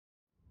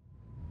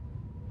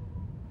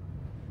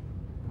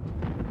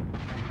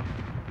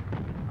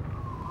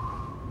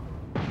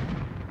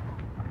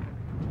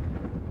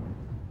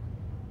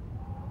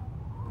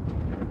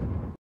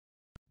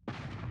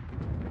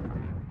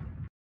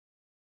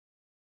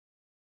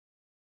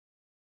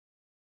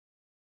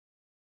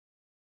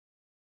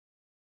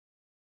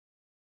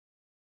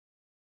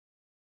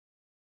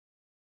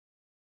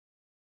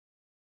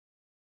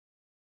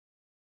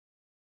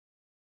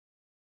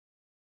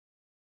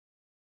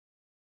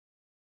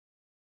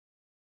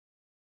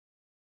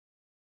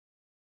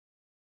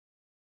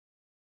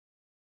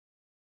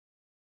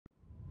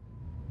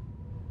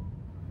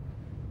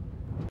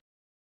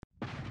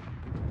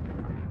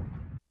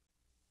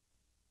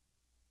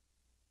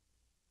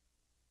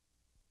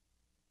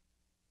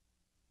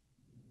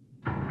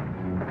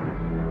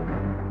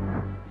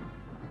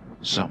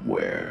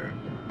somewhere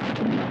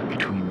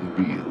between the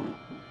real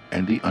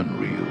and the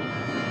unreal.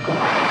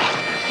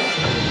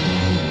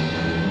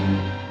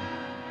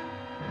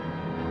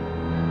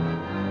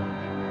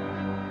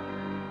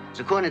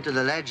 According to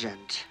the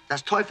legend,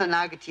 das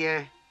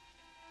𝐓𝐞𝐞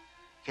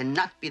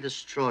cannot be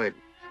destroyed.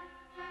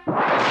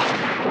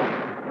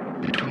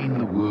 Between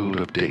the world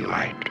of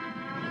daylight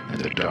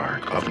and the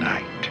dark of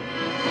night.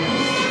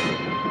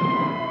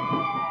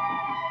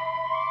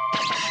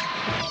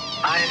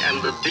 I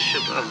am the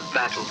Bishop of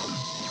Battle,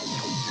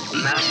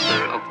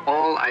 master of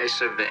all I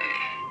survey.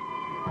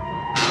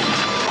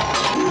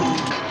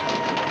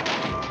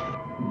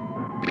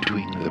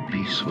 Between the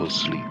peaceful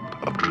sleep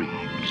of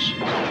dreams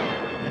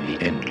and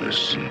the endless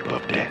sleep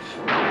of death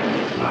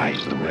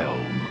lies the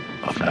realm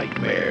of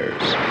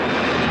nightmares.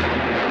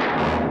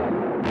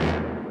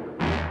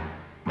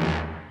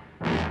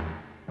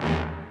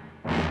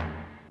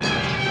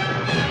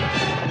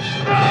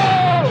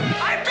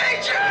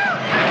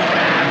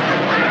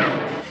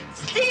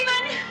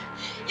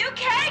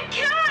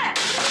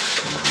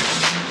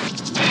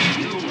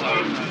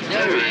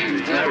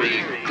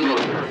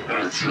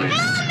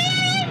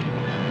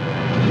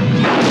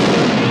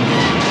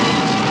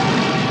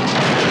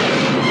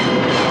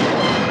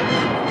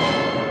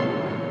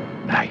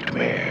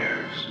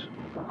 Nightmares.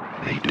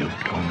 They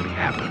don't only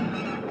happen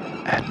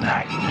at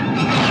night.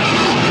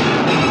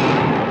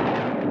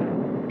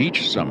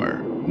 Each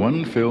summer,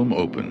 one film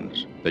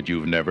opens that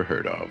you've never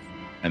heard of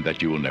and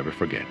that you will never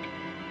forget.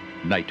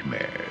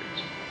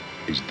 Nightmares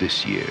is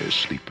this year's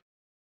sleeper.